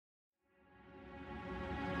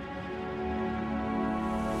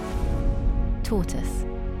Tortoise.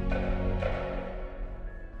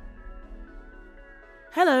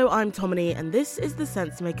 Hello, I'm Tomini, and this is the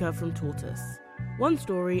Sensemaker from Tortoise. One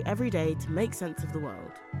story every day to make sense of the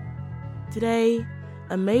world. Today,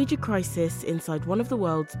 a major crisis inside one of the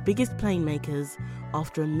world's biggest plane makers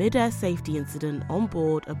after a mid-air safety incident on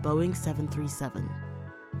board a Boeing 737.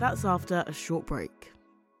 That's after a short break.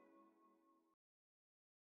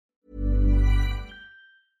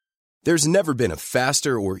 There's never been a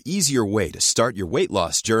faster or easier way to start your weight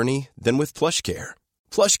loss journey than with PlushCare.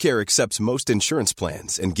 PlushCare accepts most insurance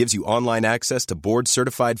plans and gives you online access to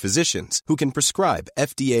board-certified physicians who can prescribe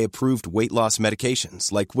FDA-approved weight loss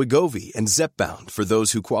medications like Wegovy and Zepbound for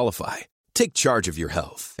those who qualify. Take charge of your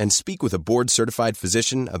health and speak with a board-certified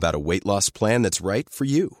physician about a weight loss plan that's right for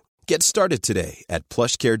you. Get started today at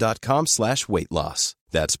plushcare.com/weight loss.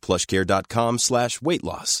 That's plushcare.com/weight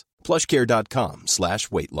loss.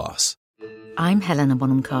 plushcare.com/weight loss. I'm Helena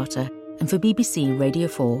Bonham Carter, and for BBC Radio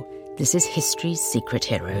 4, this is History's Secret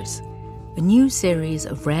Heroes, a new series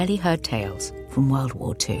of rarely heard tales from World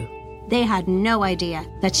War II. They had no idea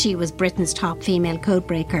that she was Britain's top female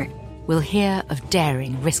codebreaker. We'll hear of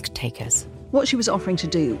daring risk-takers. What she was offering to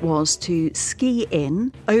do was to ski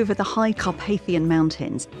in over the high Carpathian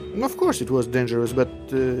Mountains. Of course it was dangerous, but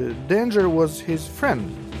danger was his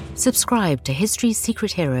friend. Subscribe to History's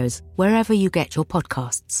Secret Heroes wherever you get your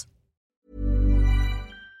podcasts.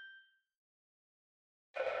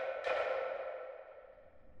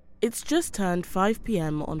 It's just turned 5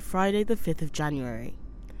 p.m. on Friday the 5th of January.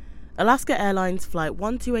 Alaska Airlines Flight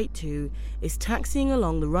 1282 is taxiing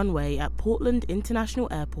along the runway at Portland International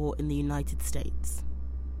Airport in the United States.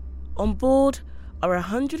 On board are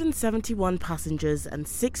 171 passengers and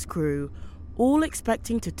 6 crew, all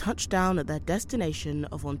expecting to touch down at their destination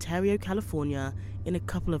of Ontario, California in a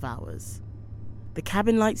couple of hours. The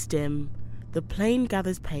cabin lights dim, the plane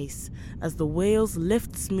gathers pace as the wheels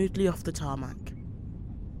lift smoothly off the tarmac.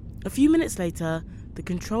 A few minutes later, the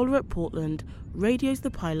controller at Portland radios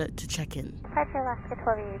the pilot to check in. Departure Alaska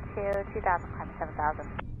 1282, 2000, climb 7000.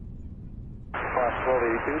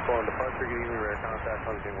 1282, following departure, good evening, rear contact,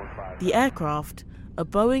 115. The aircraft, a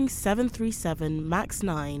Boeing 737 MAX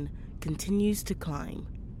 9, continues to climb.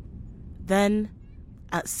 Then,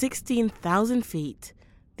 at 16,000 feet,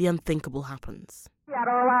 the unthinkable happens.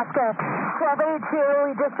 Seattle, Alaska 1282,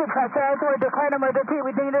 we just departed, we're declaring emergency,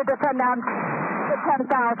 we need to descend down to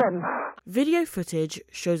 10,000. Video footage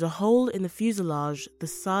shows a hole in the fuselage the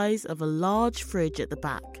size of a large fridge at the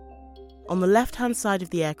back. On the left-hand side of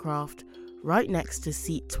the aircraft, right next to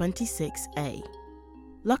seat 26A.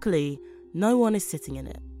 Luckily, no one is sitting in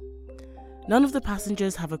it. None of the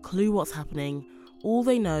passengers have a clue what's happening. All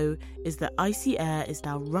they know is that icy air is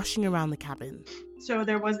now rushing around the cabin. So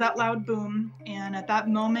there was that loud boom, and at that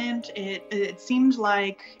moment, it seemed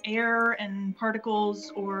like air and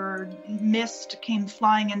particles or mist came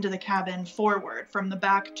flying into the cabin forward from the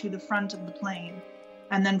back to the front of the plane.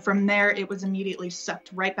 And then from there, it was immediately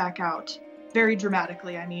sucked right back out. Very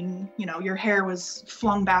dramatically. I mean, your hair was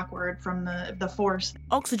flung backward from the force.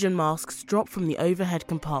 Oxygen masks drop from the overhead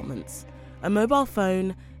compartments. A mobile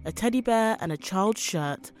phone, a teddy bear and a child's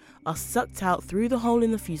shirt are sucked out through the hole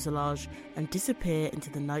in the fuselage and disappear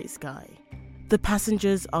into the night sky. The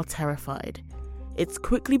passengers are terrified. It's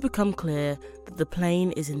quickly become clear that the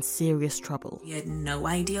plane is in serious trouble. We had no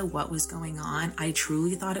idea what was going on. I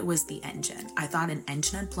truly thought it was the engine. I thought an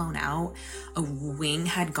engine had blown out, a wing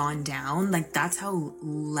had gone down. That's how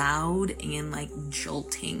loud and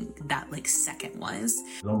jolting that second was.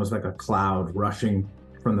 It was almost like a cloud rushing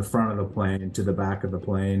from the front of the plane to the back of the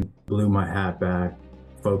plane. Blew my hat back.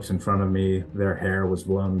 Folks in front of me, their hair was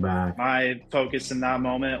blown back. My focus in that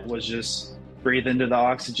moment was just breathe into the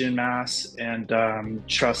oxygen mask and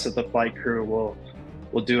trust that the flight crew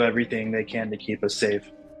will do everything they can to keep us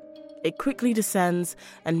safe. It quickly descends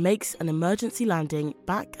and makes an emergency landing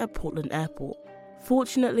back at Portland Airport.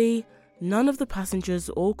 Fortunately, none of the passengers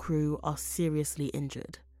or crew are seriously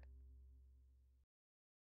injured.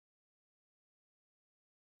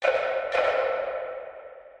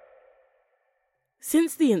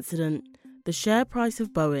 Since the incident, the share price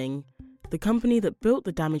of Boeing, the company that built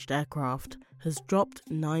the damaged aircraft, has dropped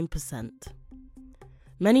 9%.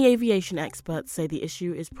 Many aviation experts say the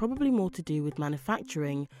issue is probably more to do with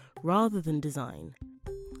manufacturing rather than design.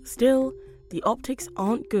 Still, the optics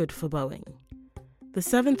aren't good for Boeing. The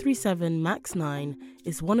 737 MAX 9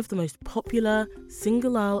 is one of the most popular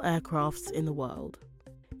single-aisle aircrafts in the world.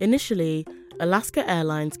 Initially, Alaska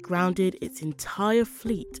Airlines grounded its entire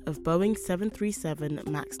fleet of Boeing 737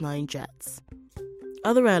 MAX 9 jets.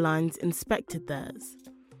 Other airlines inspected theirs.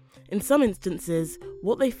 In some instances,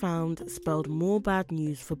 what they found spelled more bad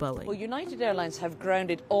news for Boeing. Well, United Airlines have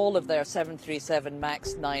grounded all of their 737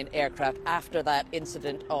 MAX 9 aircraft after that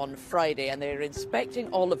incident on Friday, and they're inspecting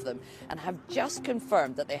all of them and have just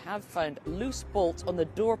confirmed that they have found loose bolts on the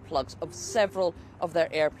door plugs of several of their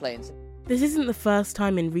airplanes. This isn't the first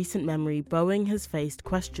time in recent memory Boeing has faced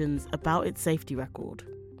questions about its safety record.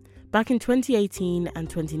 Back in 2018 and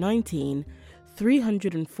 2019,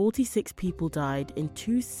 346 people died in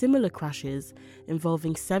two similar crashes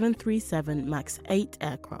involving 737 MAX 8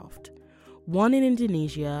 aircraft, one in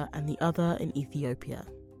Indonesia and the other in Ethiopia.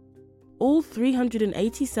 All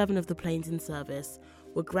 387 of the planes in service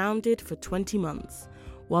were grounded for 20 months,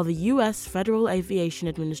 while the US Federal Aviation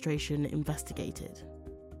Administration investigated.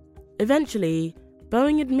 Eventually,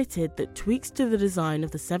 Boeing admitted that tweaks to the design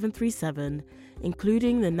of the 737,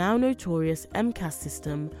 including the now notorious MCAS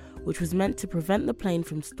system, which was meant to prevent the plane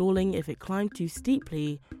from stalling if it climbed too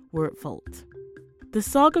steeply, were at fault. The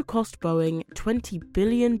saga cost Boeing $20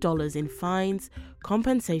 billion in fines,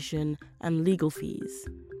 compensation, and legal fees,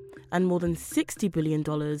 and more than $60 billion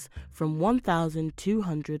from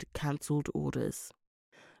 1,200 cancelled orders.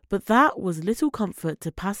 But that was little comfort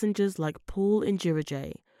to passengers like Paul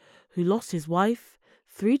Njirije, who lost his wife,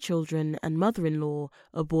 3 children, and mother-in-law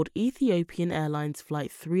aboard Ethiopian Airlines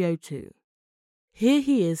Flight 302. Here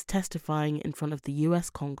he is testifying in front of the US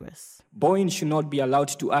Congress. Boeing should not be allowed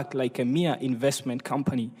to act like a mere investment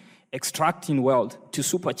company, extracting wealth to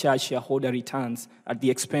supercharge shareholder returns at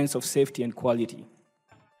the expense of safety and quality.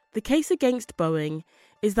 The case against Boeing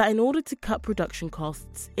is that in order to cut production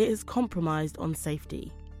costs, it has compromised on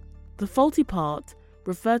safety. The faulty part,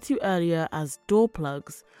 referred to earlier as door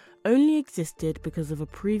plugs, only existed because of a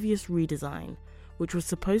previous redesign, which was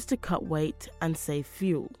supposed to cut weight and save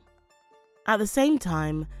fuel. At the same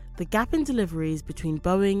time, the gap in deliveries between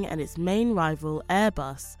Boeing and its main rival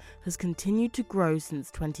Airbus has continued to grow since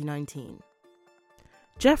 2019.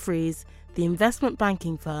 Jefferies, the investment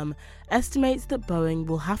banking firm, estimates that Boeing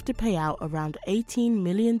will have to pay out around $18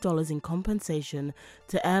 million in compensation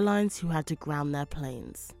to airlines who had to ground their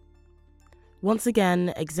planes. Once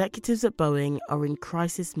again, executives at Boeing are in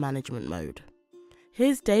crisis management mode.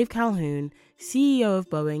 Here's Dave Calhoun, CEO of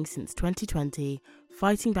Boeing since 2020,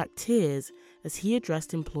 fighting back tears as he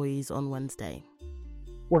addressed employees on Wednesday.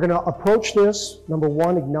 We're going to approach this, number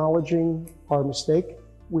one, acknowledging our mistake.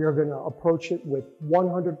 We are going to approach it with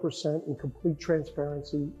 100% and complete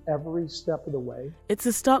transparency every step of the way. It's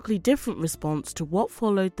a starkly different response to what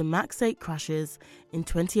followed the MAX 8 crashes in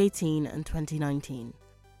 2018 and 2019.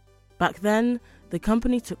 Back then, the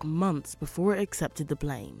company took months before it accepted the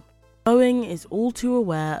blame. Boeing is all too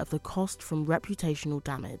aware of the cost from reputational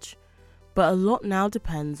damage, but a lot now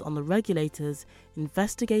depends on the regulators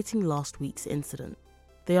investigating last week's incident.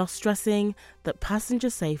 They are stressing that passenger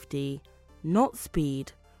safety, not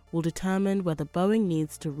speed, will determine whether Boeing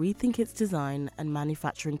needs to rethink its design and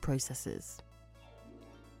manufacturing processes.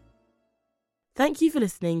 Thank you for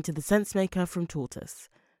listening to the Sensemaker from Tortoise.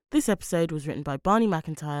 This episode was written by Barney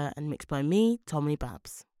McIntyre and mixed by me, Tommy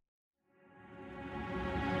Babs.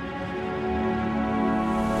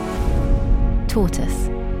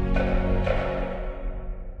 Tortoise.